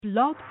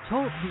Blog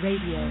Talk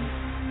Radio.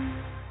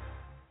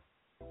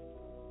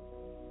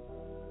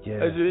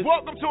 Yeah.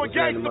 Welcome to a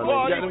gangster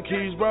party. Got them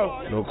keys, bro.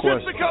 No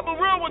question. Just a couple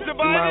real ones You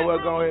might divided. well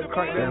go ahead and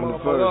crank that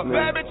motherfucker up.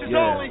 Bad bitches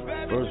only.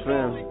 First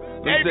family.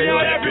 ABL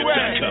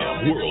everywhere.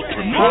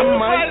 I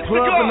might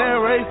pull up in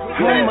that race.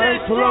 I might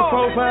pull up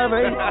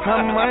 458.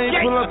 I might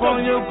pull up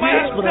on your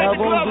bitch, but I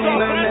won't do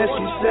nothing that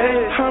she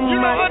said. I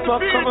might fuck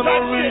up on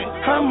no reason.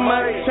 I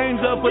might change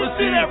up for the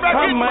season.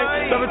 I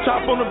might set a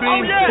chop on the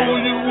beam.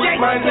 Who you with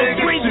my nigga?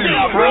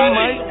 I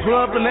might pull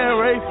up in that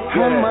race.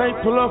 I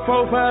might pull up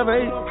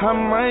 458. I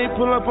might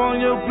pull up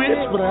on your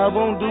bitch, but I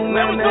won't do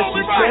nothing that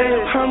she said.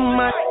 I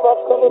might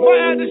fuck up on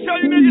Might have to show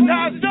you niggas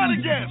how it's done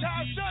again.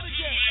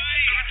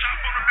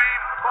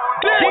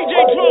 DJ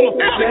Drummer,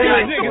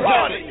 niggas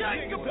on it.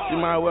 You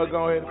might well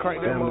go ahead and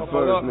crank that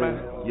motherfucker up, man.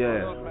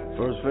 Yeah,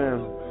 first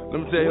family.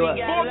 Let me tell you what.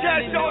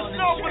 Forecast show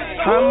snow for the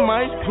I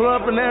might pull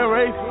up in that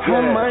race. I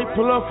might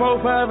pull up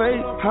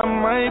 458. I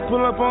might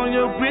pull up on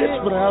your bitch,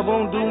 but I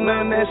won't do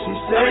nothing that she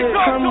said.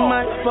 I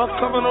might fuck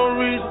up for no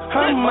reason.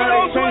 I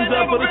might change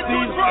up for the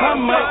season. I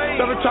might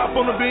set a chop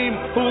on the beam.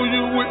 Who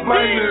you with my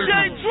nigga?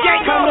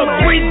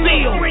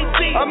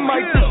 I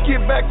might just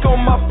get back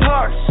on my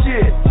park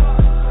shit.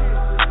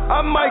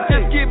 I might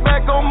just get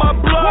back on my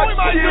block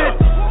shit.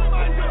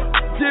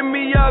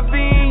 Jimmy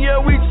Iovine,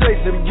 yeah, we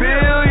chasing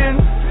billions.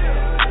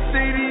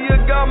 CD, I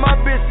got my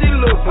bitch, she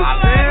look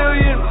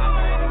Brazilian.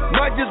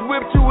 Might just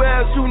whip two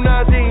ass, two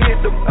nines, and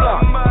hit the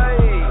block.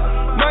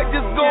 Might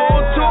just go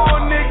on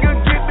tour, nigga,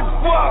 get the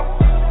guap.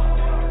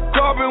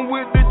 Carving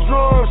with the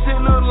drum, shit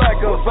look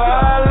like a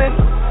violin.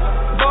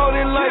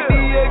 Ballin' like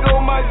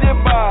Diego, might just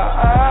buy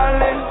an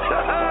island.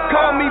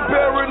 Call me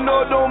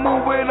paranoid, don't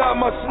move without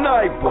my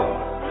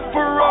sniper.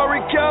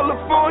 Ferrari,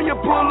 California,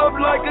 pull up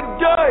like a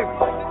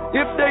diaper.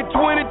 If they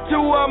 22,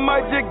 I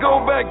might just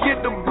go back, hit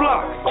the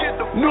block.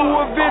 New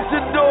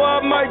Aventador,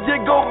 I might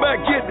just go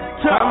back, hit the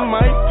top. I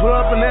might pull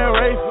up in that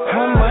race.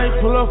 I might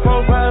pull up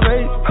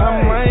 458. I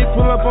might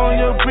pull up on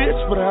your bitch,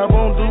 but I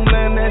won't do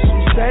nothing that she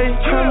say.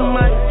 I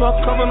might fuck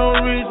up for no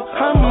reason.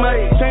 I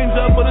might change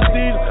up for the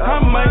season.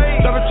 I might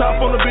set a chop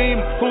on the beam.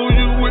 Who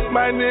you with,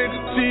 my nigga?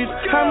 Cheese.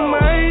 I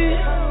might.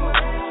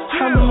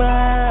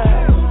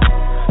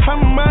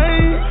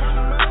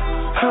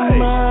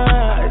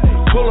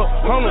 Pull up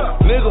on a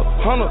nigga,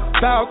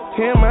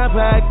 100,000 in my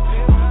bag.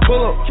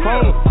 Pull up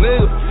on a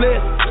nigga,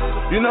 flip.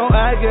 You know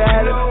I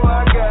got it,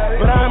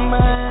 but I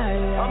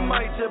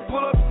might just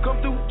pull up,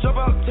 come through, jump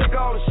out, take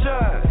all the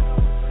shine.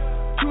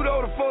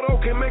 Two-door the photo,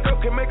 can make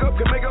up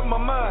my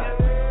mind.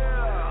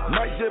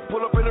 Might just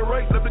pull up in the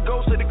race, let the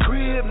ghost at the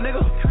crib,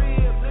 nigga.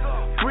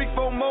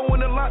 3-4 more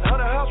in the lot,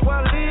 100 house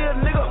where I live,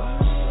 nigga.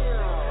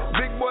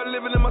 Big boy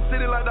living in my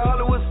city like the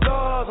Hollywood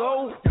stars,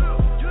 oh.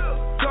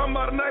 Talking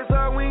about a nice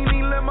house, we ain't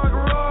even let my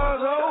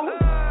garage, oh.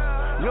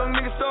 Young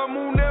niggas start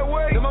moving that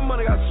way, then my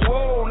money got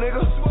swole,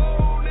 nigga.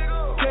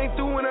 Came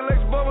through in that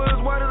Lex bubble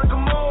as white as a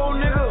commode,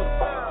 nigga.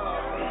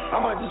 I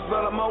might just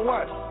fill up my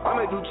watch, I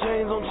might do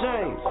chains on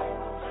chains.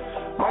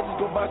 Might just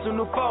go buy some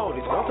new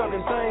 40s, I'm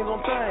talking things on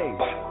things.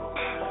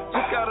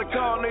 Just got a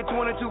call and they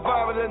 22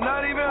 fivers, that's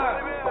not even hot.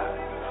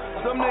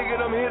 Some nigga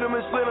them hit them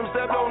and split them,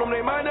 stepped on them,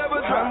 they might never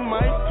drop. I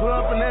might pull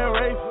up in that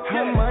race.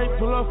 I might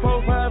pull up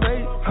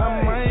 458.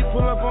 I might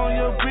pull up on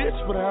your bitch,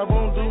 but I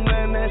won't do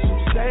nothing that she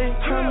say.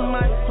 I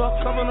might fuck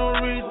up for no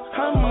reason.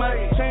 I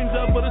might change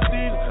up for the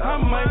season.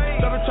 I might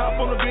set a chop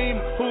on the beam.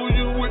 Who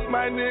you with,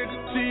 my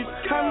nigga? Cheese.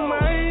 I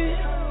might.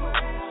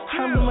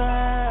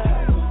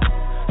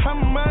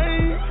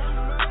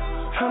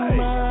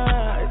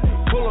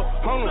 Pull up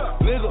on a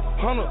nigga,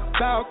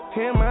 100,000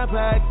 in my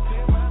bag.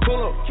 Pull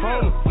up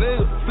on a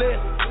nigga, flip.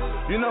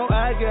 You know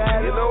I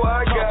got it.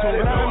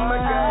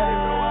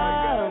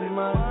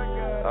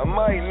 I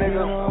might,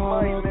 nigga.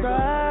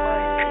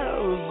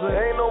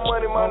 Ain't no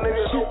money, my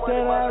nigga. Shit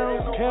that I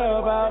don't care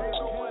about.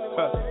 I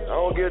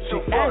don't get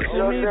too fucked.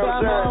 Asking me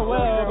about my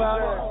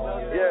whereabouts.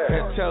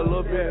 Yeah. Tell a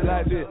little bit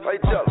like this. Hey,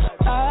 tell.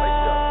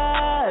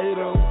 I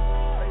don't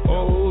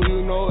owe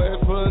you no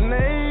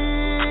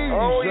explanation.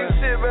 Oh, you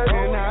shit, baby.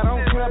 And I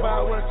don't care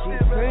about what you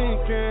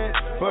thinking.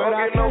 But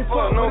I can't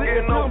fuck no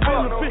get no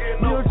fuck.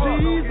 You're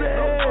Jesus.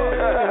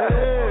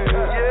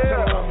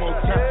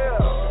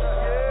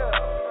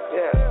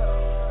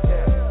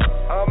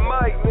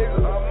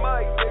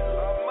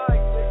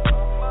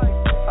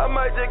 I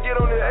might just get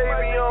on the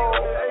avion.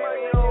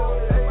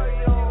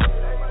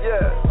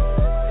 Yeah.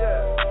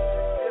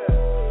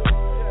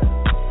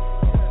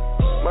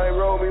 Might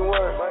roll me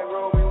one. Might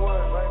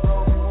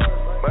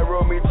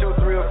roll me 2,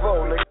 3, or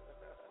 4, nigga.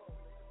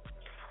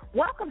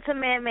 Welcome to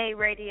Man-Made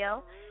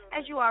Radio.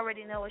 As you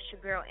already know, it's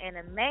your girl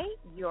Anna Mae,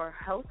 your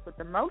host with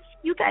the most.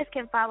 You guys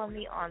can follow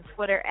me on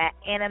Twitter at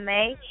Anna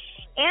Mae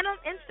and on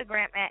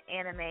Instagram at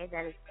Anna Mae.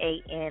 That is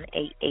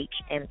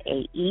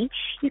ANAHMAE.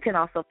 You can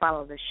also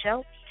follow the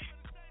show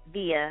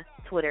via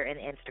Twitter and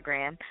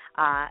Instagram.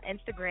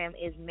 Instagram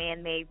is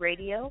Man-Made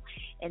Radio,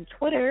 and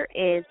Twitter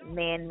is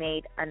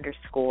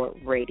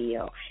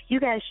manmade_radio. You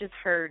guys just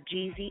heard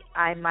Jeezy,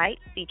 I Might,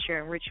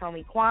 featuring Rich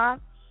Homie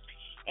Quan.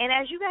 And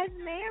as you guys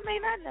may or may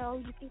not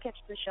know, you can catch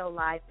the show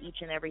live each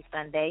and every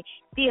Sunday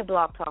via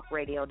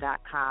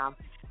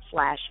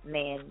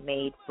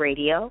blogtalkradio.com/manmade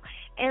radio.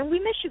 And we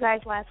missed you guys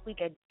last week.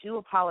 I do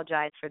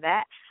apologize for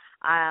that.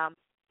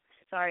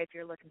 Sorry if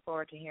you're looking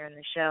forward to hearing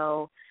the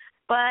show.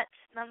 But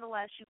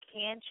nonetheless, you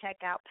can check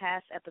out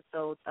past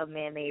episodes of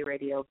Man-Made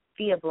Radio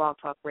via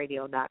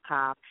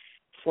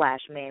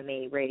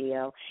blogtalkradio.com/manmade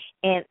radio.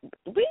 And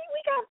we're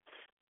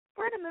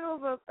in the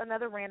middle of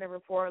another random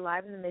report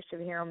live in the Mischief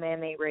here on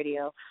Man-Made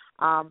Radio.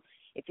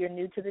 If you're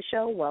new to the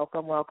show,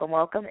 welcome, welcome,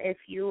 welcome. If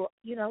you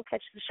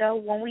catch the show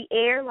when we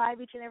air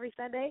live each and every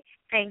Sunday,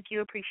 thank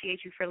you.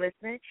 Appreciate you for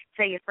listening.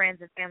 Tell your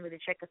friends and family to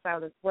check us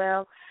out as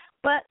well.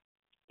 But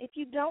if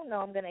you don't know,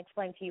 I'm going to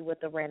explain to you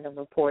what the Random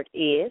Report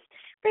is.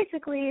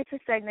 Basically, it's a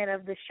segment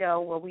of the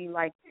show where we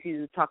like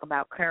to talk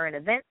about current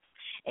events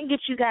and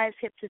get you guys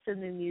hip to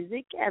some new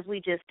music, as we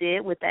just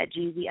did with that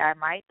Jeezy I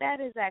Might. That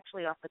is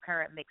actually off the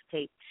current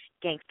mixtape,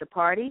 Gangsta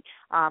Party.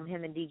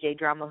 Him and DJ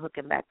Drama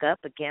hooking back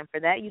up again for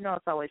that. You know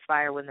it's always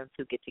fire when them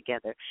two get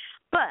together.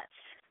 But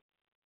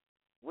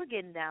we're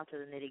getting down to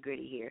the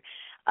nitty-gritty here.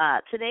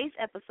 Today's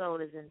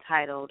episode is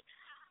entitled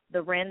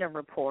The Random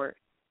Report,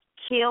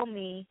 Kill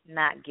Me,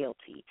 Not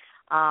Guilty.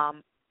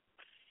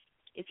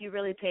 If you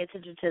really pay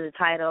attention to the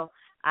title,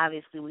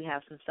 obviously we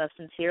have some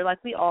substance here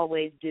like we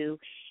always do.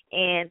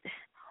 And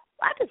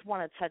I just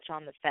want to touch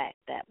on the fact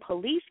that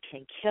police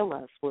can kill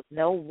us with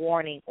no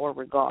warning or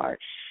regard.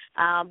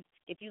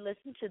 If you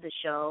listen to the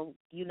show,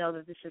 you know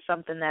that this is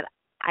something that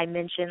I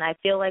mentioned. I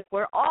feel like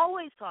we're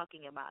always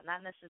talking about,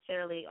 not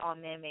necessarily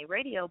on Man-Made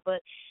Radio,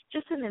 but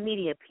just in the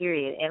media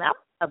period. And I'm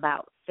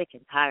about sick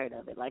and tired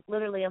of it. Like,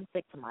 literally, I'm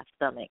sick to my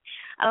stomach.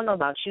 I don't know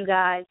about you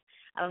guys.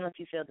 I don't know if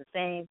you feel the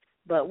same,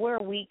 but we're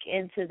a week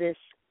into this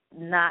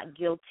not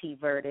guilty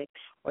verdict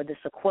or this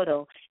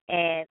acquittal.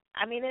 And,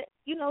 I mean,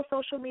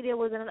 social media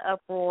was in an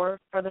uproar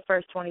for the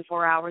first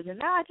 24 hours, and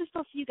now I just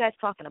don't see you guys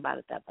talking about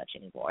it that much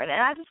anymore. And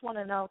I just want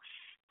to know,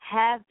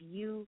 have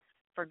you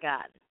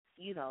forgotten?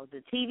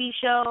 The TV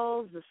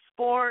shows, the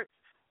sports,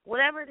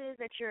 whatever it is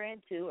that you're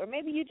into, or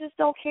maybe you just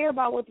don't care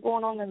about what's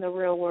going on in the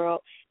real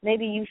world.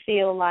 Maybe you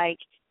feel like,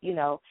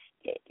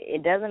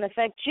 it doesn't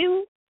affect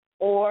you,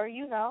 or, it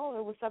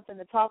was something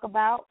to talk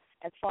about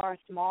as far as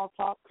small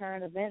talk,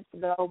 current events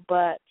go.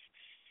 But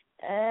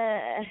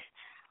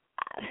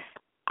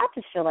I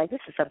just feel like this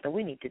is something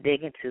we need to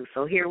dig into.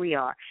 So here we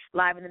are,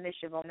 live in the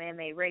Mischief on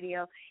Man-Made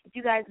Radio. If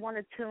you guys want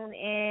to tune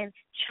in,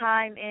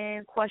 chime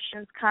in,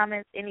 questions,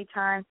 comments,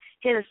 anytime,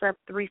 hit us up,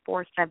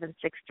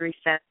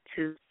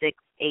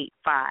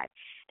 347-637-2685.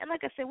 And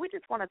like I said, we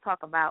just want to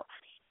talk about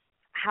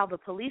how the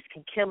police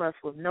can kill us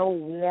with no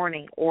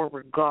warning or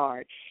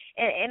regard.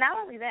 And not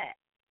only that,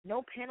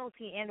 no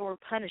penalty and or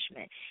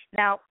punishment.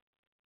 Now,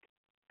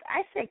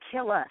 I said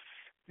kill us.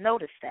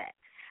 Notice that.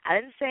 I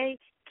didn't say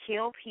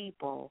kill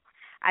people.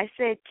 I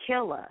said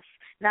kill us.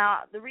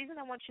 Now, the reason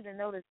I want you to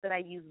notice that I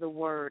use the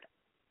word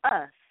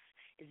us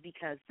is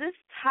because this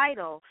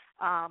title,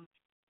 the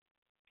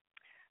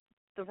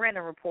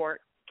Random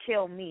Report,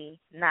 Kill Me,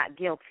 Not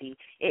Guilty,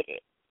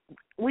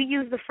 we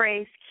use the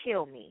phrase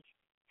kill me.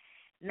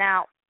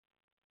 Now,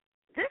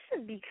 this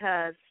is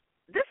because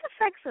this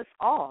affects us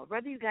all,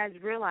 whether you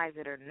guys realize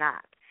it or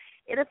not.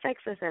 It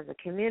affects us as a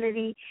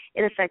community.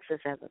 It affects us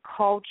as a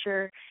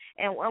culture.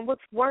 And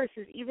what's worse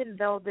is, even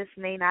though this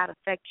may not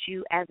affect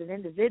you as an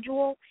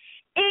individual,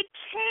 it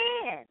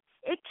can.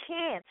 It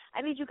can.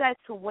 I need you guys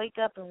to wake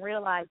up and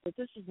realize that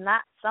this is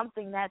not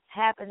something that's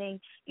happening,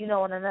 in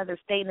another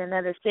state, in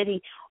another city,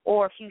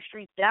 or a few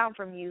streets down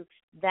from you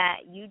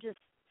that you just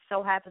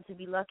so happen to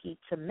be lucky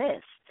to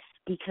miss,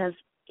 because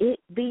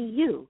it be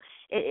you.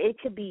 It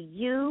could be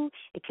you.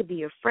 It could be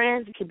your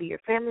friends. It could be your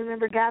family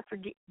member. God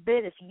forbid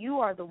if you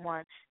are the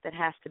one that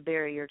has to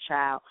bury your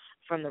child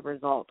from the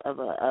result of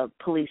a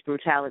police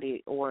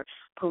brutality or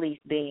police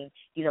being,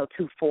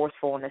 too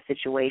forceful in a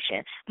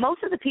situation.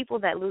 Most of the people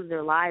that lose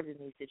their lives in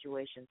these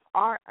situations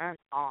are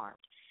unarmed.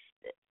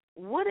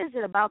 What is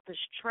it about this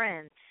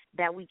trend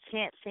that we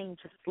can't seem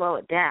to slow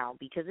it down?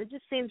 Because it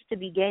just seems to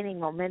be gaining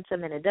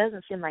momentum, and it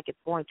doesn't seem like it's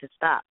going to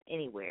stop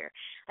anywhere.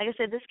 Like I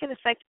said, this can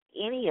affect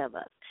any of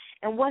us.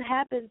 And what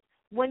happens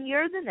when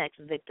you're the next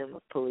victim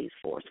of police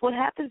force? What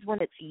happens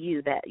when it's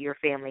you that your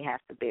family has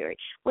to bury?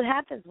 What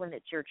happens when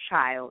it's your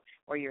child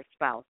or your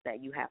spouse that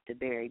you have to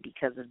bury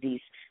because of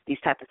these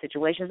type of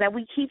situations that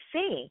we keep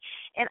seeing?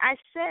 And I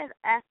said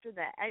after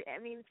that, I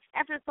mean,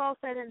 after it's all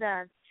said and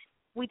done,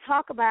 we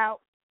talk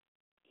about,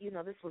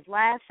 this was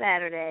last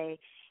Saturday,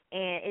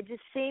 and it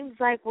just seems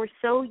like we're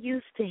so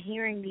used to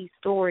hearing these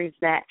stories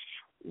that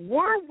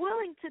we're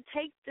willing to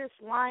take this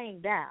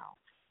lying down.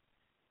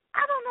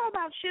 I don't know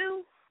about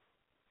you,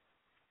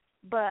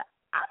 but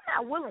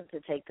I'm not willing to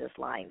take this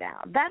lying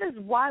down. That is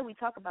why we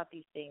talk about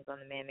these things on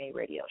the Man-Made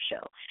Radio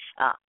show.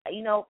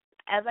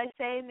 As I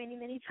say many,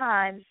 many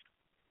times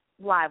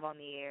live on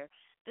the air,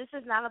 this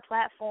is not a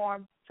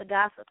platform to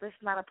gossip. This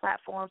is not a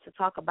platform to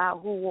talk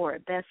about who wore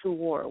it best, who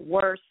wore it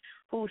worse,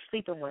 who's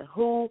sleeping with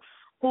who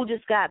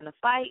just got in a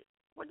fight.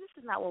 Well, this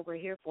is not what we're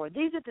here for.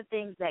 These are the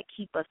things that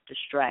keep us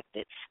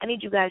distracted. I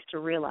need you guys to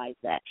realize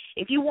that.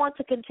 If you want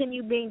to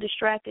continue being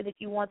distracted, if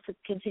you want to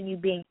continue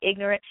being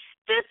ignorant,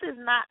 this is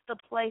not the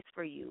place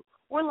for you.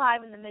 We're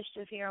live in the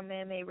mischief here on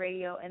Man-Made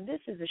Radio, and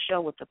this is a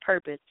show with a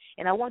purpose.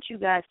 And I want you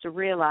guys to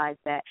realize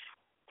that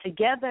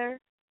together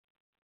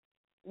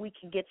we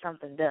can get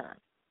something done.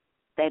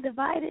 Stay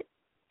divided,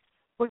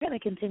 we're going to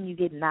continue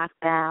getting knocked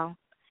down,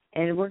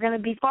 and we're going to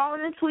be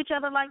falling into each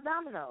other like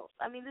dominoes.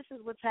 I mean, this is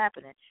what's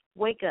happening.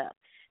 Wake up.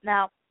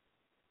 Now,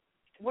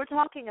 we're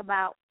talking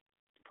about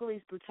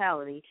police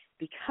brutality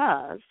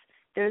because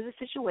there's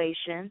a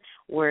situation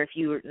where if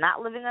you're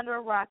not living under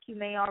a rock, you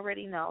may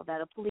already know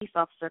that a police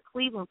officer,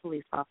 Cleveland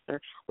police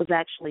officer, was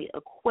actually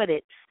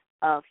acquitted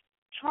of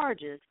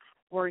charges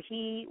where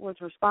he was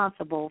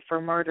responsible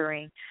for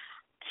murdering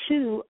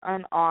 2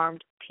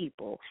 unarmed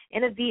people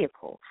in a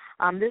vehicle.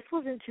 This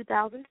was in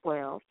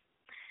 2012,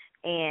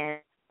 and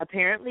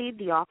apparently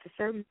the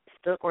officers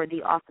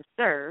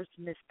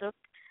mistook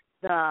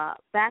the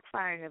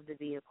backfiring of the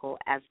vehicle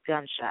as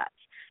gunshots.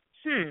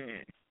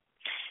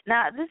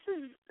 Now, this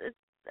is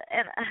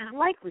a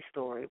likely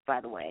story,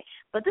 by the way,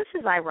 but this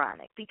is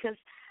ironic because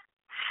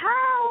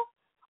how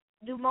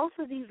do most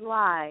of these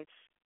lives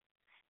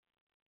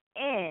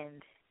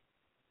end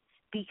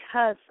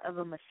because of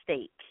a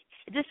mistake?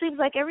 It just seems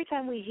like every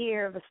time we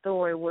hear of a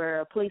story where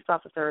a police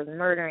officer is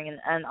murdering an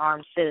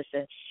unarmed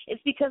citizen,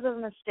 it's because of a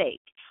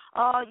mistake.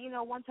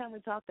 One time we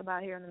talked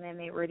about here on the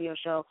Man-Made Radio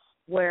Show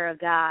where a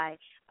guy,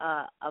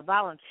 a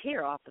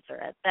volunteer officer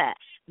at that,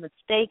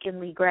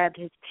 mistakenly grabbed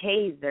his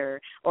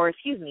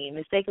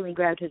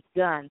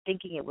gun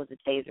thinking it was a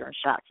taser and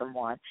shot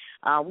someone.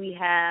 We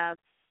have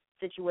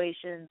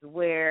situations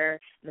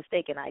where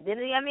mistaken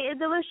identity. I mean,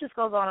 the list just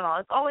goes on and on.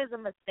 It's always a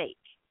mistake.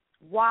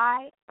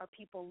 Why are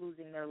people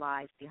losing their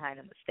lives behind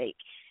a mistake?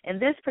 In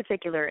this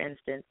particular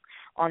instance,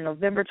 on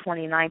November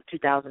 29,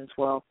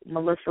 2012,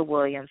 Melissa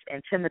Williams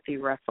and Timothy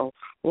Russell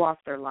lost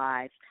their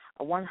lives.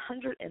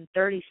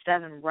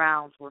 137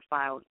 rounds were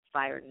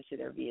fired into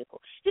their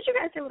vehicle. Did you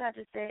guys hear what I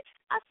just said?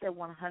 I said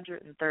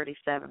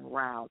 137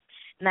 rounds.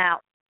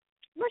 Now,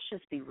 let's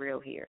just be real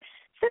here.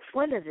 Since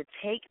when does it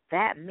take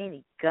that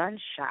many gunshots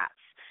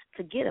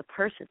to get a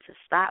person to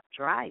stop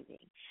driving?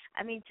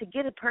 I mean, to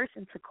get a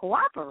person to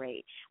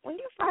cooperate. When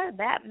you fire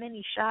that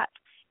many shots,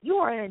 you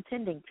are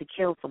intending to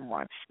kill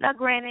someone. Now,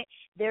 granted,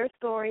 their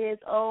story is,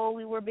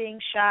 we were being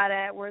shot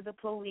at, we're the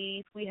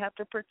police, we have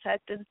to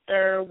protect and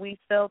serve, we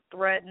felt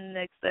threatened,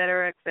 et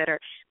cetera, et cetera.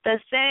 The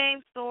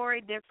same story,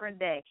 different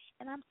day.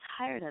 And I'm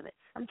tired of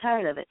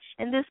it.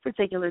 In this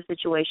particular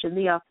situation,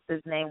 the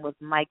officer's name was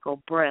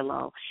Michael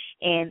Brello,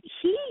 and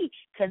he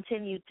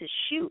continued to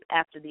shoot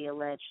after the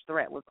alleged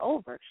threat was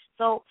over.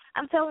 So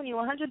I'm telling you,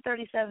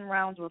 137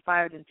 rounds were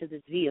fired into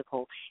this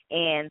vehicle,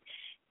 and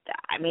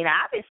I mean,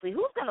 obviously,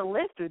 who's going to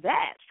live through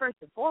that, first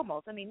and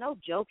foremost? I mean, no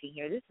joking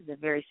here. This is a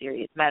very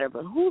serious matter,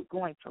 but who's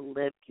going to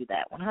live through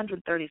that,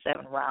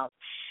 137 rounds?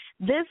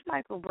 This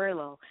Michael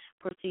Brello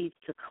proceeds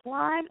to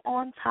climb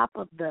on top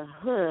of the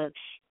hood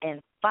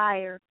and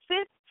fire 15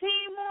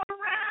 more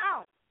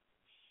rounds.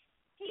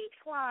 He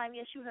climbed,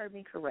 yes, you heard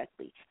me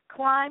correctly,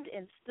 climbed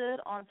and stood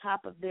on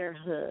top of their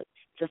hood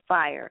to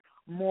fire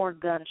more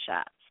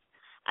gunshots.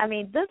 I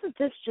mean, doesn't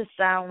this just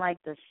sound like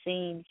a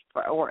scene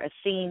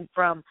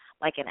from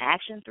like an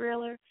action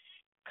thriller?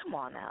 Come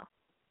on now.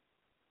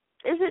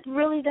 Is it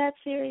really that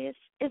serious?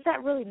 Is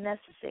that really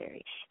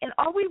necessary? And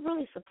are we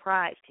really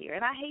surprised here?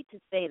 And I hate to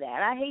say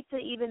that. I hate to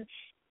even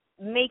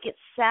make it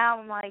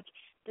sound like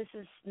this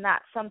is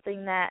not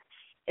something that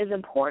is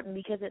important,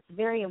 because it's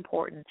very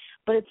important,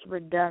 but it's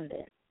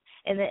redundant.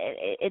 And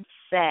it's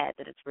sad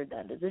that it's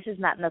redundant. This is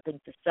not nothing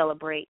to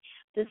celebrate.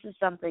 This is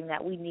something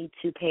that we need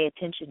to pay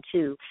attention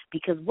to,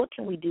 because what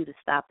can we do to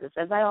stop this?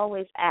 As I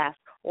always ask,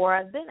 or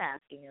I've been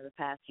asking in the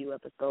past few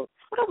episodes,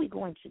 what are we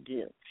going to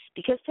do?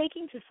 Because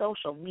taking to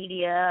social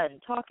media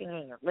and talking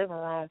in your living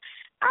room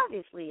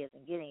obviously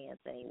isn't getting us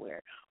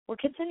anywhere. We're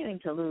continuing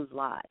to lose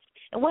lives.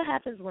 And what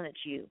happens when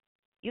it's you?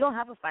 You don't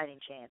have a fighting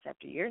chance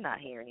after you're not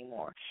here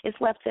anymore. It's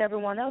left to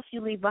everyone else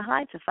you leave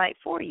behind to fight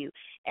for you.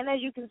 And as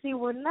you can see,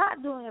 we're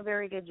not doing a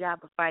very good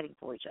job of fighting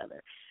for each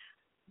other.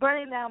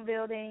 Burning down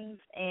buildings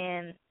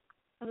and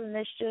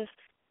mischief,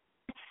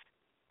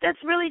 that's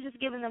really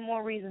just giving them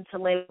more reason to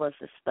label us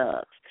as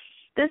thugs.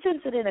 This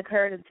incident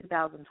occurred in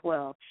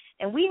 2012,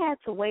 and we had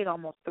to wait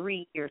almost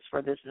 3 years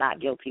for this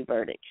not guilty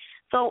verdict.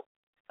 So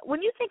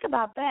when you think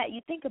about that, you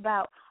think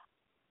about,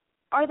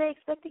 are they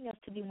expecting us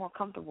to be more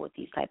comfortable with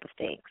these type of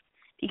things?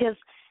 Because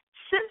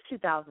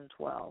since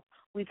 2012,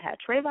 we've had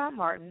Trayvon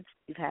Martin,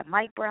 we've had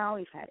Mike Brown,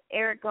 we've had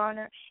Eric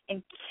Garner,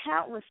 and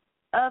countless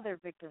other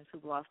victims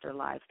who've lost their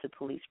lives to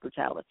police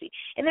brutality.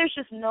 And there's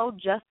just no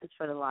justice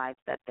for the lives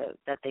that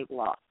they've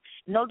lost.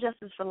 No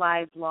justice for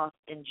lives lost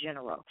in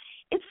general.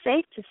 It's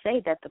safe to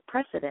say that the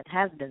precedent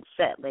has been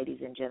set, ladies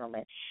and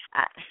gentlemen.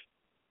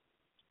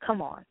 Come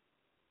on.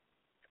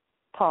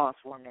 Pause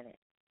for a minute.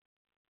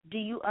 Do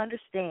you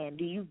understand?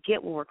 Do you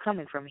get where we're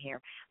coming from here?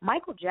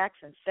 Michael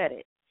Jackson said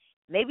it.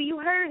 Maybe you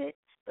heard it.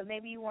 but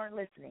maybe you weren't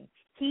listening.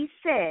 He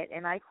said,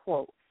 and I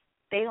quote,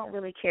 "They don't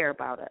really care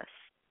about us."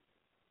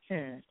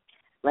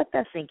 Let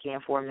that sink in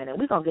for a minute.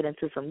 We're going to get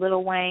into some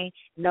Lil Wayne,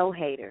 No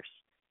Haters.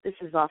 This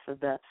is off of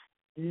the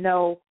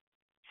No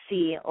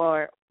C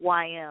or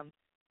YM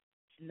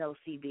No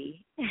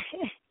CB.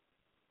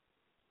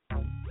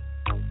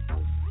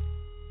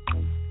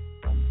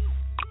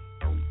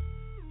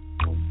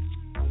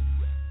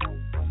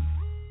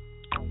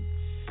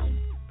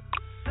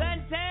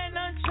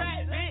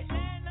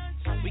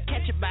 We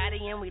catch a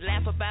body and we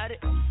laugh about it.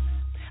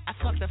 I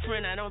fucked a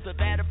friend, I don't feel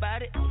bad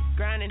about it.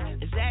 Grinding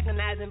is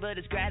agonizing, but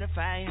it's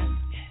gratifying.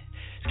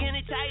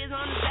 Skinny tires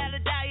on the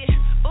salad diet.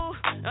 Ooh,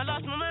 I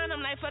lost my mind,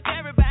 I'm like, fuck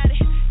everybody.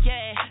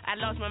 Yeah, I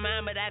lost my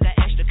mind, but I got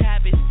extra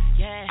copies.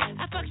 Yeah,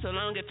 I fuck so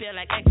long, it feel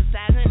like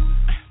exercising.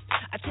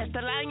 I test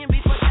the lion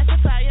before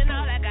testifying.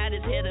 All I got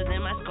is hitters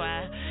in my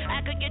squad.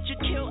 I could get you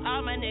killed,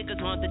 all my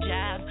niggas want the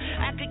job.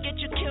 I could get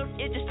you killed,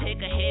 it just take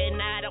a head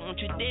nod. I don't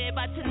want you dead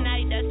by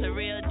tonight, that's a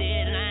real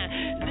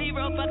deadline.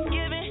 0 fucks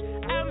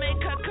given, I'll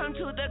make her come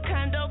to the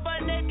condo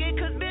but naked,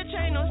 cause bitch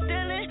ain't no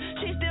stealing.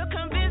 She still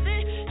come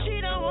visit,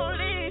 she don't want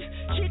leave.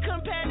 She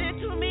compared it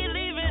to me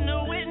leaving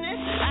a witness.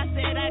 I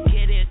said I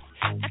get it,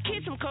 I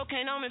keep some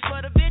cocaine on me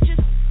for the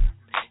bitches,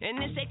 and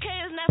this AK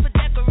is not for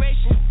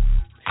decoration.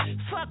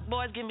 Fuck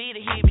boys, give me the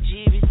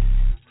heebie-jeebies.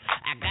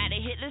 I got a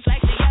hit list like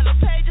the Yellow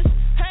Pages.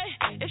 Hey,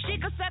 if she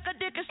could suck a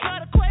dick and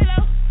start a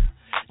Quaalude,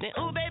 then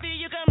ooh baby,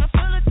 you got my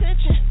full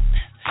attention.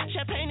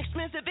 Champagne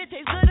expensive, it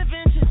tastes good at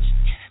vintage.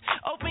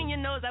 Open your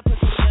nose, I put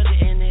some sugar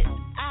in it.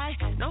 I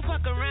don't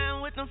fuck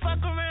around with them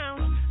fuck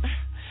around.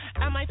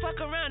 I might fuck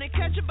around and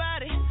catch a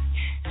body.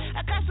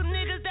 I got some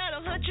niggas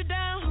that'll hunt you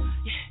down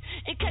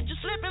and catch you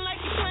slipping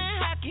like you playing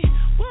hockey.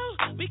 Woo,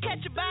 we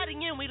catch a body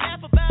and we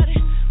laugh about it.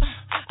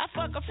 I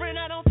fuck a friend,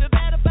 I don't feel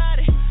bad about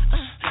it.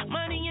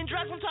 Money and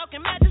drugs, I'm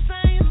talking magic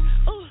science.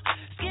 Ooh,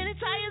 skinny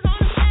tires on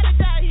a salad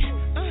diet.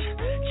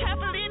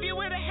 Chopper leave you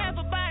with a half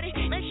a body.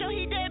 Make sure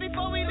he dead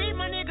before we leave,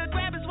 my nigga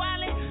grab his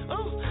wallet.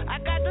 Ooh, I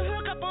got the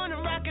hook up on the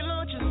rocket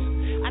launchers.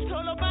 I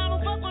told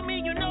Obama, fuck with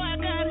me, you know I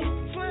got it.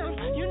 Slim,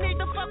 you need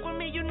to fuck with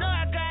me, you know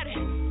I got it.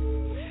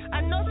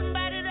 I know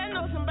somebody that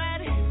knows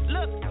somebody.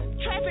 Look,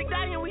 traffic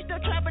dying, we still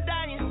trapper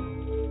dying.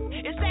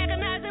 It's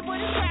agonizing,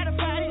 but it's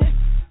gratifying.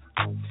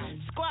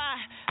 Squad,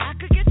 I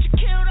could get you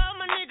killed, all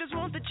my niggas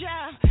want the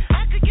job.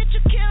 I could get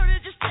you killed,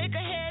 it just take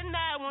a head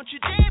nod. Want you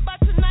dead by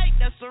tonight,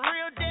 that's a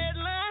real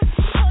deadline.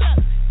 Hold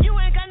up, you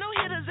ain't got no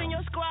hitters in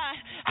your squad.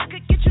 I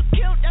could get you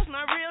killed, that's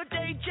my real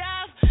day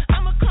job.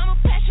 I'm a crime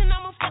of passion,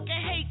 I'm a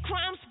fucking hate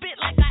crime. Spit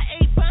like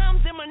I ate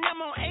bombs in my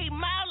number on 8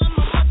 Mile. I'm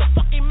a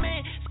motherfucking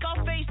man,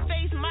 Scarface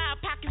face, my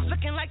pockets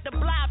looking like the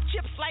blob.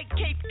 Chips like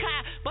Cape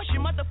Cod, bust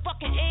your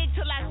motherfucking egg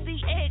till I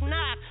see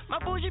eggnog. My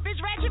bougie bitch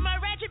ratchet, my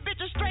ratchet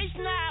bitch a straight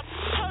snob.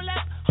 Hold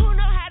up, who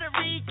know how to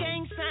read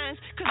gang signs?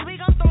 Cause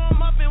we gon' throw them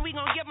up and we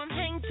gon' give them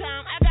hang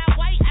time. I got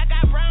white, I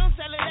got brown,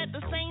 sell it at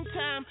the same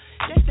time.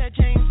 That's that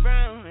James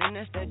Brown, and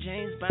that's that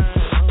James Bond.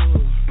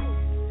 Oh.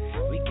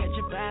 We catch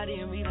a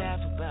body and we laugh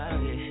about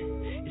it.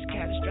 It's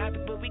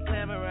catastrophic, but we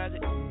glamorize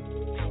it.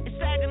 It's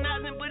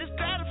agonizing, but it's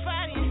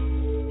gratifying.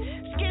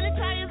 Skinny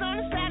tires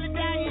on the salad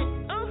diet.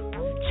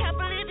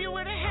 Chopper leave you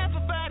with a half a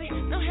body.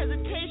 No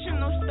hesitation,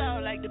 no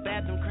style like the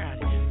bathroom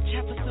crowded.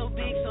 Chopper so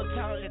big, so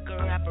tall, it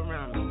could wrap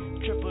around me.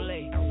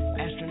 AAA,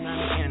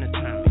 astronomic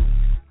anatomy.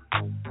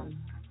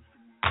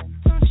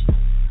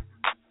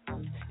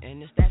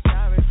 And it's that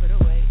sorry for the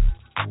wait.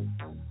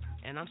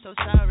 And I'm so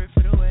sorry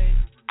for the wait.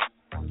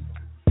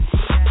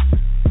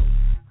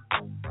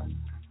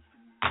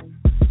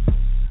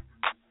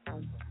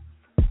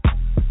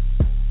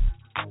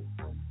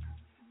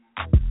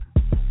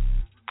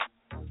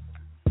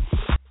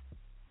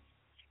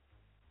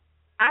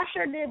 I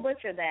sure did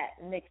butcher that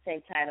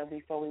mixtape title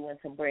before we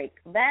went to break.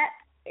 That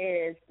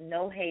is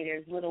No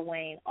Haters, Lil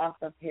Wayne, off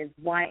of his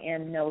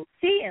YM No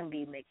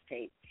CMB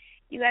mixtape.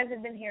 You guys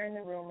have been hearing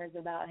the rumors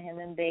about him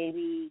and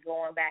Baby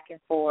going back and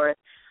forth.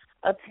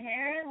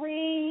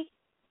 Apparently,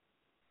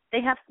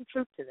 they have some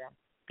truth to them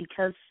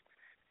because,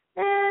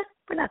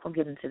 we're not going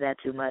to get into that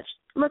too much.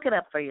 Look it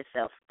up for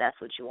yourself. That's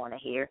what you want to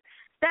hear.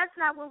 That's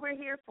not what we're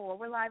here for.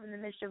 We're live in the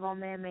Mischief on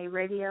Man-Made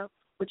Radio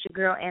with your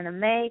girl Anna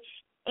Mae.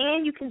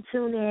 And you can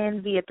tune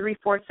in via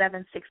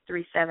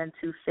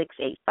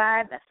 347-637-2685.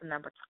 That's the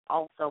number to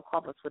also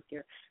call us with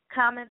your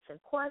comments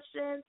and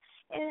questions.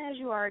 And as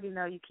you already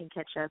know, you can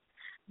catch us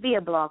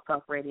via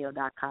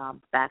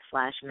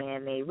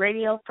blogtalkradio.com/manmade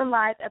radio for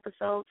live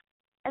episodes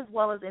as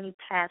well as any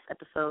past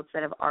episodes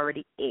that have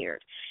already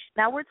aired.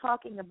 Now we're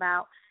talking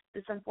about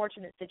this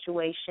unfortunate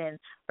situation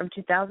from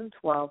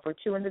 2012 where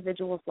 2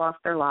 individuals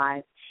lost their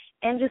lives.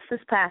 And just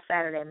this past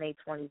Saturday, May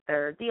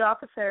 23rd, the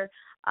officer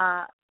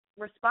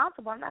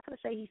responsible, I'm not going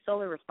to say he's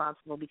solely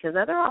responsible because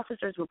other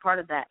officers were part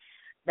of that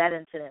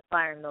incident,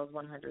 firing those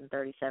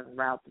 137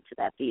 rounds into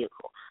that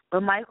vehicle.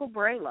 But Michael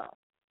Braylow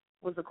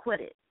was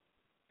acquitted.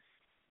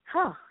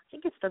 He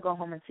gets to go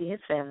home and see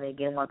his family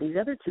again while these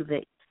other two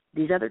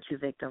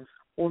victims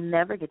will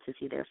never get to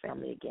see their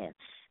family again.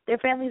 Their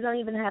families don't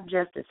even have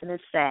justice, and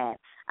it's sad.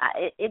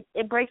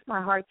 It breaks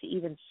my heart to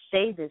even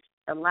say this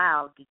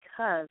aloud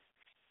because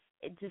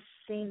it just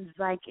seems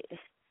like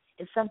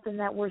it's something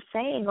that we're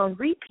saying on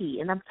repeat,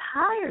 and I'm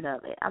tired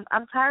of it.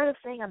 I'm tired of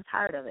saying I'm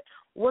tired of it.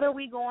 What are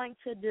we going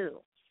to do?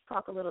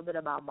 Talk a little bit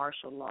about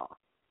martial law.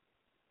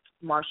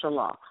 Martial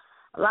law.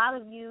 A lot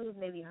of you have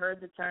maybe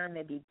heard the term,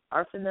 maybe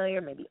are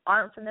familiar, maybe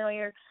aren't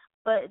familiar,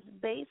 but it's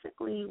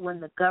basically when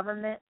the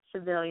government,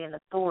 civilian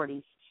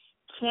authorities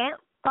can't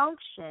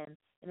function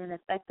in an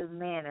effective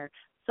manner,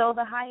 so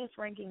the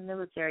highest-ranking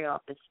military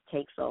office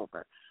takes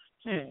over.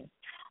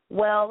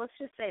 Well, let's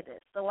just say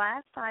this. The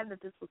last time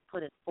that this was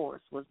put in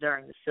force was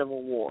during the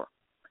Civil War.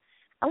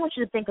 I want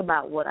you to think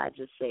about what I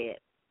just said.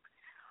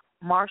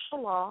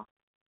 Martial law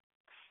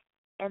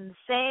and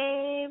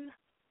the same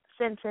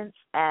sentence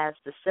as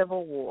the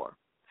Civil War.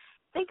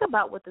 Think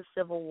about what the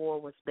Civil War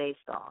was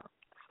based on.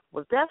 It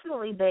was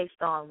definitely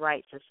based on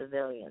rights of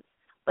civilians,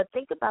 but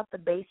think about the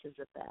basis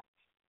of that.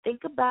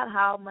 Think about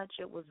how much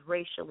it was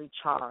racially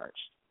charged.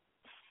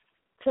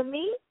 To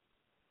me,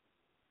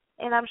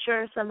 and I'm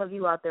sure some of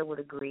you out there would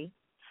agree,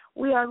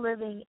 we are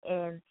living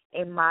in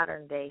a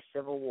modern-day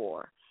Civil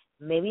War.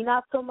 Maybe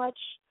not so much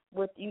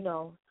with,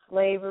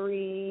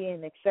 slavery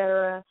and et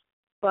cetera,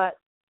 but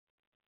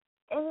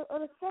in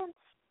a sense,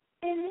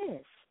 it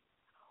is.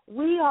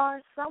 We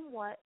are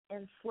somewhat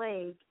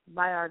enslaved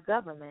by our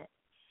government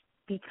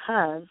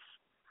because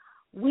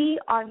we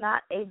are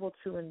not able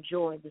to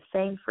enjoy the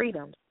same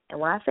freedoms. And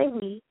when I say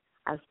we,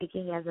 I'm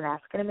speaking as an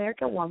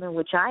African-American woman,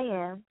 which I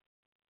am.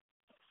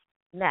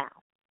 Now,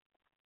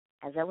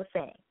 as I was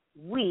saying,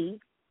 we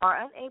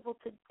are unable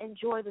to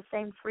enjoy the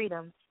same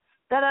freedoms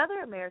that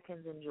other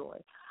Americans enjoy.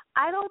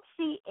 I don't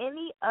see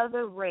any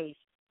other race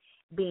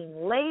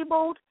being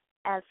labeled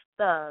as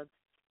thugs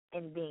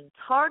and being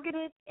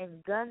targeted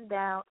and gunned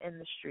down in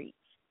the streets.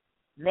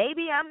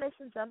 Maybe I'm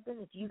missing something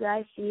if you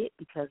guys see it,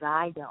 because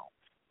I don't.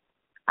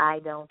 I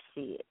don't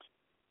see it.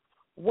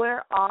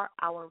 Where are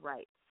our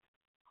rights?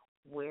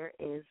 Where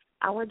is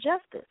our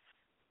justice?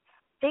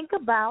 Think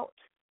about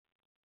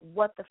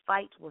what the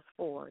fight was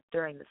for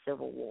during the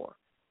Civil War.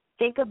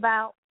 Think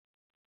about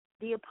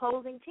the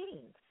opposing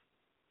teams.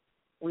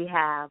 We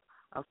have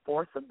a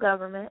force of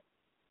government.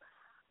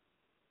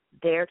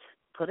 They're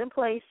put in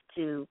place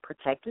to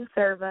protect and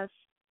serve us,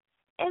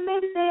 and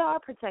maybe they are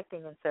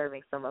protecting and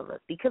serving some of us,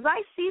 because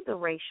I see the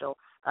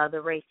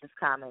racist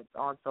comments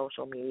on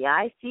social media.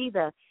 I see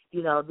they're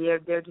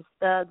just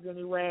thugs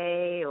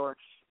anyway, or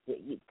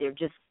you're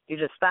just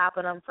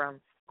stopping them from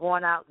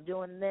going out and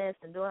doing this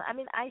and doing. I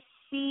mean, I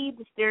see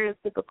the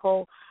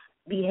stereotypical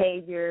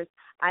behaviors.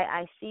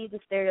 I see the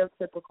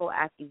stereotypical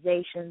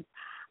accusations.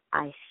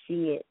 I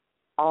see it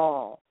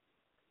all.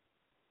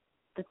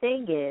 The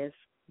thing is,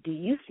 do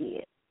you see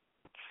it?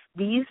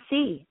 Do you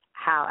see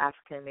how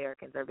African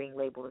Americans are being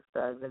labeled as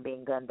thugs and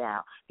being gunned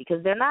down?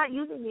 Because they're not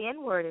using the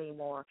N-word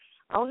anymore.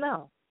 Oh,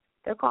 no.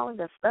 They're calling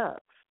us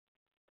thugs.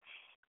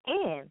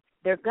 And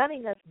they're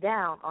gunning us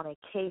down on a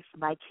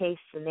case-by-case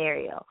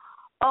scenario.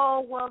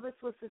 Oh, well, this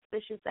was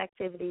suspicious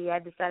activity. I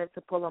decided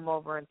to pull them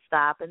over and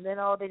stop. And then,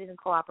 they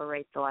didn't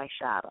cooperate, so I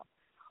shot them.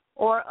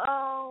 Or,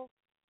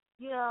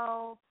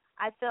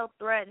 I felt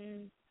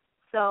threatened,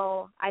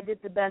 so I did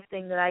the best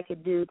thing that I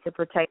could do to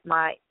protect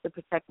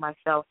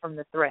myself from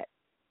the threat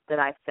that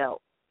I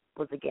felt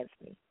was against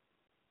me.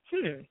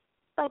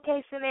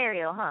 Okay,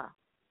 scenario, huh?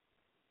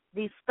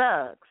 These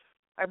thugs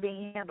are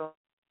being handled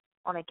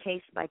on a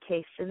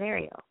case-by-case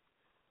scenario.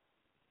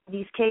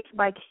 These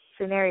case-by-case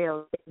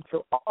scenarios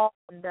to all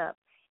end up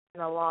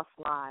in a lost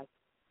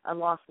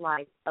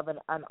life of an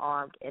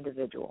unarmed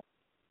individual.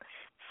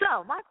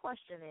 So my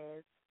question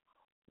is,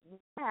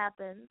 what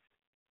happens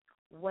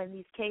when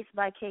these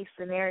case-by-case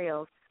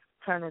scenarios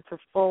turn into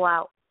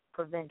full-out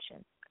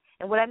prevention?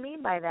 And what I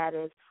mean by that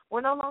is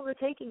we're no longer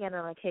taking it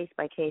on a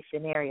case-by-case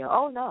scenario.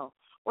 Oh, no.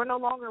 We're no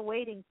longer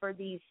waiting for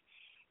these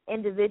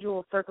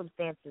individual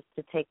circumstances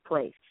to take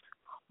place.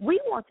 We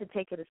want to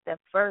take it a step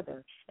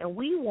further, and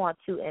we want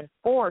to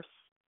enforce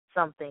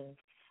something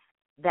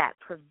that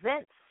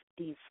prevents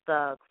these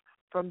thugs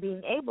from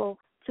being able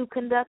to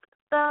conduct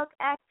thug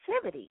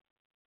activity,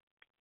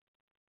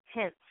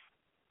 hence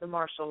the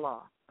martial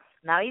law.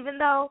 Now, even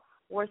though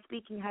we're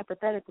speaking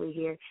hypothetically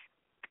here,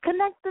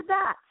 connect the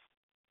dots.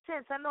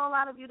 Since I know a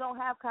lot of you don't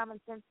have common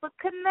sense, but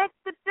connect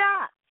the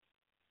dots.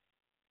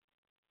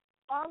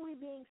 Are we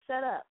being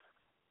set up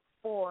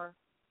for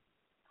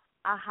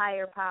a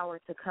higher power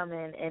to come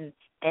in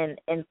and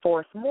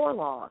enforce more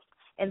laws,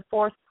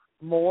 enforce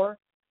more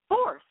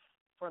force,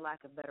 for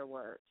lack of better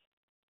words?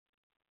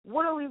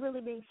 What are we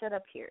really being set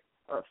up here,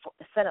 or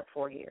set up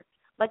for here?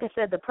 Like I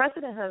said, the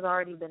precedent has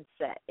already been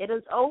set. It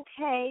is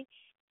okay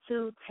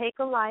to take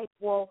a life.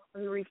 Well,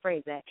 let me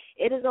rephrase that.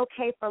 It is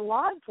okay for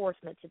law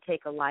enforcement to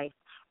take a life,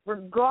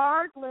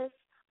 regardless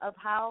of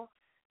how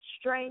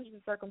strange the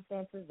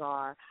circumstances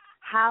are,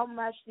 how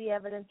much the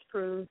evidence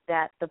proves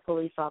that the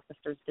police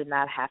officers did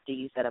not have to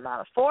use that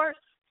amount of force.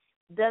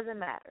 Doesn't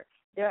matter.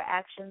 Their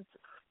actions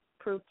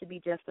prove to be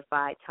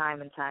justified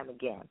time and time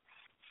again.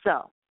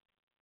 So,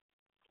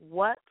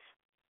 what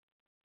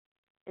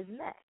is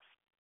next?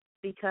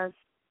 Because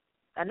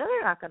I know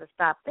they're not going to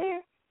stop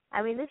there.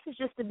 I mean, this is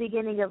just the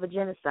beginning of a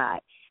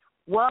genocide.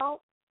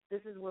 Well,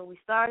 this is where we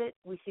started.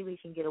 We see we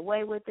can get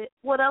away with it.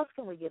 What else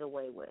can we get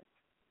away with?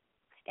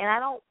 And I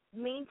don't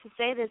mean to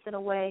say this in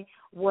a way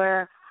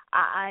where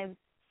I'm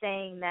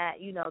saying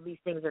that, you know, these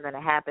things are going to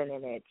happen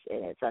and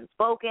it's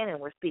unspoken and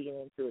we're speaking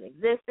into an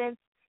existence.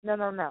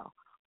 No.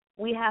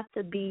 We have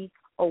to be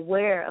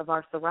aware of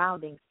our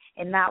surroundings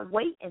and not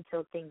wait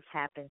until things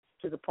happen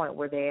to the point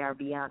where they are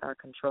beyond our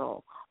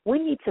control. We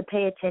need to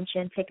pay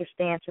attention, take a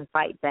stance, and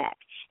fight back.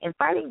 And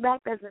fighting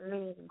back doesn't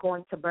mean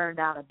going to burn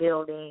down a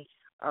building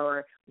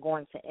or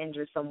going to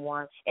injure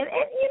someone. And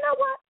you know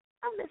what?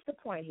 I missed the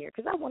point here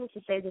because I wanted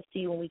to say this to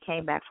you when we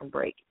came back from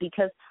break,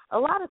 because a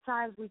lot of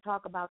times we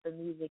talk about the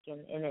music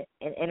and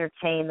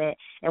entertainment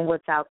and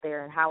what's out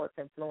there and how it's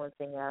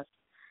influencing us.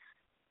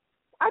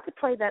 I just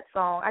played that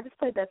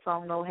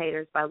song No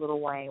Haters by Lil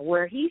Wayne,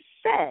 where he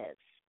says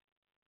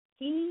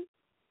he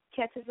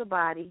catches a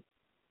body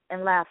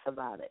and laughs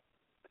about it.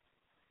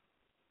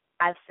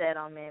 I've said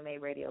on Man-Made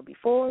Radio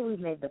before,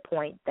 we've made the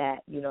point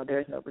that, you know,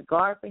 there's no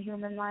regard for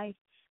human life,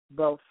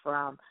 both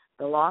from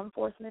the law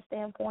enforcement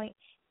standpoint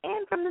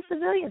and from the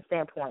civilian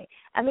standpoint.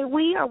 I mean,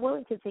 we are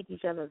willing to take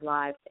each other's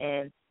lives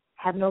and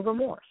have no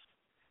remorse.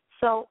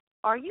 So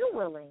are you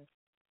willing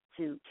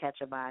to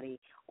catch a body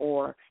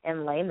or,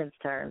 in layman's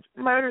terms,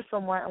 murder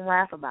someone and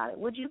laugh about it?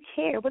 Would you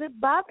care? Would it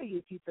bother you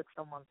if you took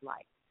someone's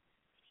life?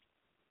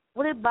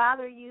 Would it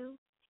bother you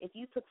if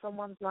you took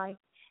someone's life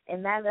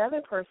and that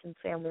other person's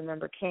family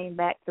member came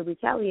back to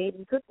retaliate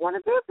and took one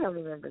of their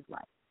family members'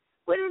 life?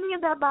 Would any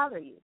of that bother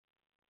you?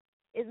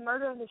 Is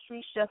murder in the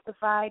streets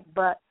justified,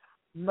 but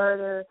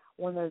murder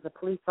when there's a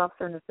police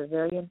officer and a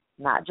civilian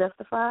not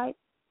justified?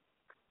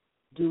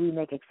 Do we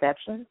make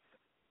exceptions?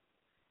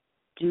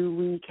 Do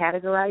we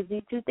categorize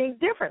these two things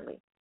differently?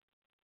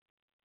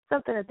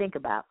 Something to think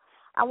about.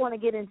 I want to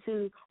get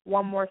into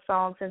one more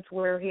song since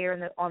we're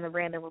here on the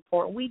Random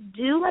Report. We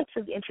do like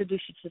to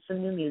introduce you to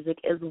some new music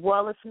as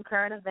well as some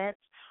current events.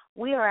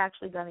 We are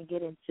actually going to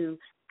get into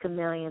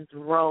Chameleon's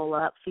Roll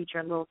Up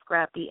featuring Lil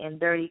Scrappy and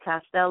Dirty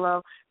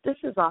Costello. This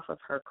is off of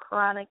her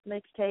Chronic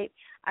mixtape.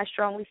 I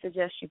strongly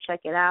suggest you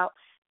check it out.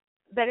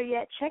 Better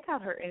yet, check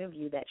out her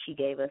interview that she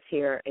gave us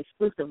here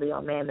exclusively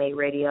on Man-Made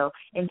Radio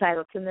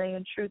entitled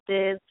Chameleon Truth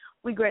Is.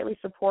 We greatly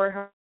support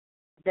her.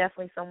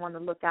 Definitely someone to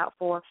look out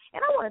for.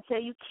 And I want to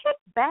tell you, kick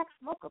back,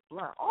 smoke a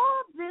blunt.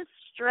 All this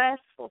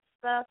stressful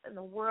stuff in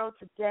the world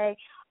today,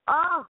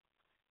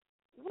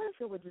 what if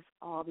it would just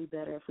all be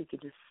better if we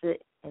could just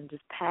sit and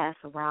just pass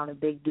around a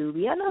big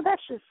doobie? I know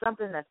that's just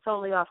something that's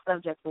totally off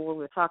subject for what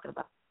we're talking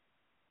about.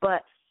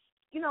 But,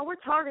 you know, we're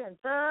targeting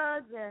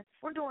thugs and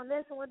we're doing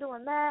this and we're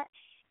doing that.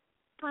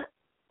 But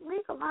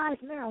legalize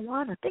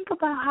marijuana. Think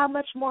about how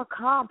much more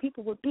calm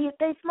people would be if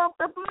they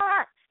smoked a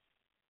blunt.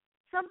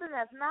 Something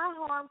that's not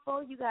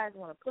harmful. You guys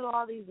want to put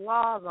all these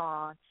laws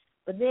on,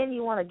 but then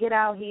you want to get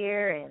out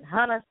here and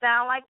hunt us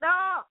down like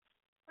dogs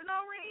for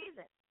no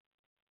reason.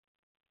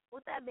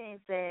 With that being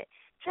said,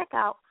 check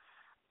out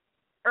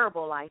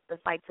Herbalife, the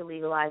fight to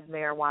legalize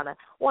marijuana.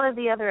 One of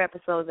the other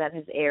episodes that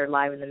has aired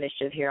live in the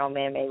Mischief here on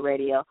Man-Made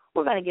Radio.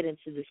 We're going to get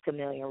into this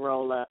Chameleon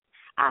roll-up.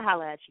 I'll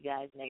holler at you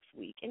guys next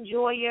week.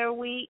 Enjoy your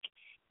week.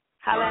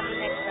 Holler at me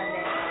next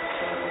Sunday.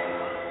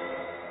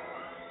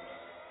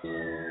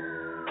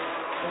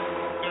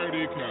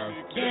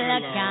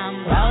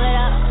 Roll it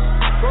up.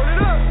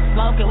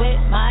 Smoke it with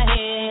my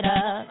head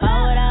up.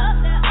 Roll it up.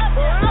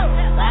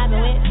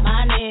 Vibing with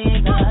my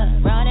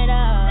nigga. Run it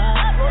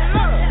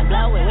up.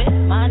 Blow it with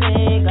my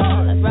nigga.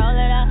 Let's roll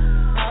it up.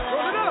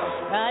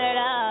 Roll it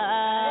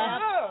up.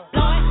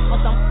 Blowing on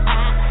some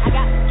high. I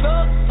got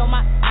drugs on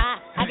my eye.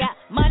 I got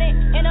money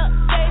in a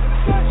safe.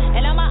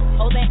 And I'm a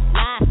hoes and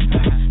lie.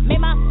 Made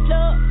my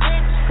plug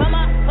rich. Come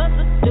on,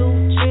 hustle, do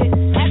shit.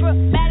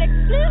 Acrobatic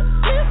flip,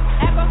 flip.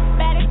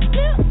 Acrobatic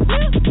flip,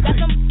 flip. Got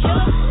some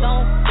killers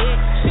on it.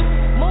 Shoot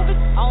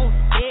movies on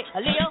it. A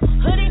Leo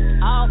hoodie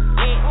all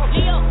wet.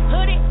 Leo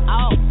hoodie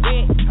all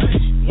wet.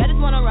 Yeah, I just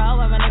wanna roll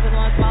when my niggas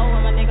wanna smoke.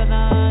 When my niggas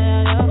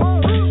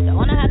don't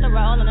wanna have to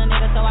roll on a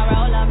nigga, so I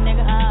roll up,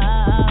 nigga.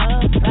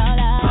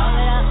 Roll up, roll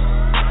it up.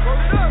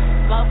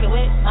 Smoke it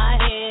with my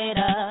head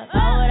up.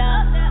 Roll it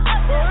up.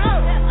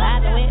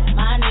 Vibing with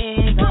my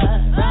nigga.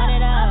 Run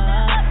it up.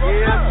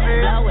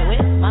 Blow it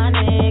with my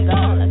nigga.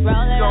 Let's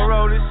roll it up. Don't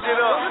roll this shit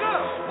up.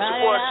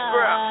 Roll it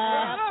up.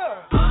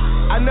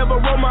 I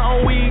never roll my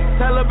own weed.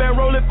 Taliban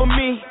roll it for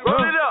me.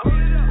 Roll it up.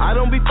 I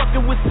don't be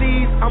fucking with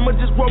seeds. I'ma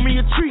just roll me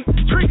a treat.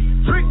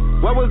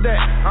 What was that?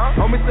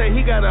 Homie say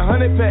he got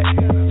 100 pack.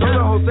 Told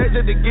the Jose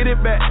just to get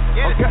it back.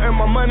 I'm counting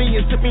my money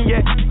and sipping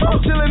yet. I'm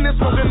chilling and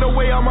smoking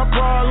away all my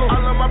problems.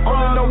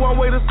 Only know one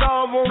way to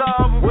solve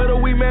them. Where the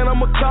weed man,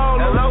 I'ma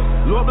call him.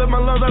 Lord bless my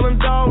lungs, I done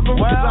dogged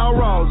them. It's all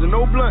wrongs and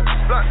no blunts.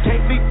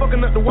 Can't be fucking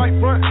up the white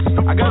front.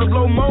 I gotta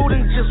blow more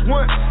than just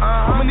once.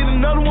 I'ma need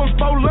another one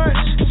for lunch.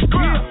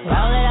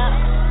 Roll it up.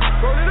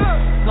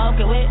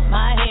 Smoke it with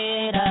my head.